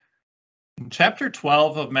Chapter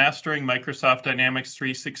 12 of Mastering Microsoft Dynamics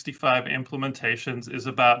 365 Implementations is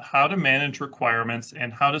about how to manage requirements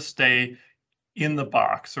and how to stay in the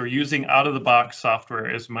box or using out-of-the-box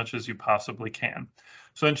software as much as you possibly can.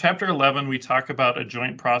 So in Chapter 11, we talk about a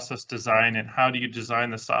joint process design and how do you design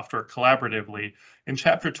the software collaboratively. In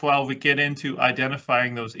Chapter 12, we get into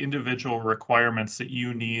identifying those individual requirements that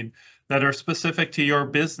you need that are specific to your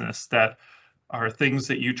business, that are things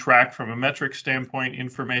that you track from a metric standpoint,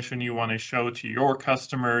 information you want to show to your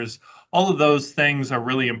customers. All of those things are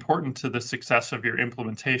really important to the success of your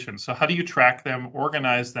implementation. So how do you track them,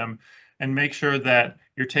 organize them, and make sure that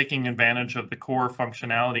you're taking advantage of the core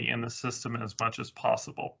functionality in the system as much as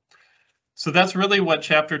possible? So that's really what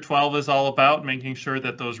Chapter 12 is all about, making sure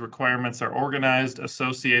that those requirements are organized,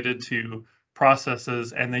 associated to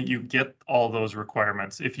processes, and that you get all those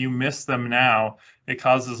requirements. If you miss them now, it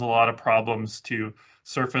causes a lot of problems to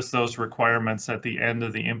surface those requirements at the end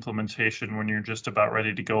of the implementation when you're just about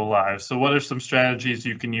ready to go live. So what are some strategies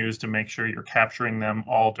you can use to make sure you're capturing them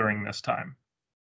all during this time?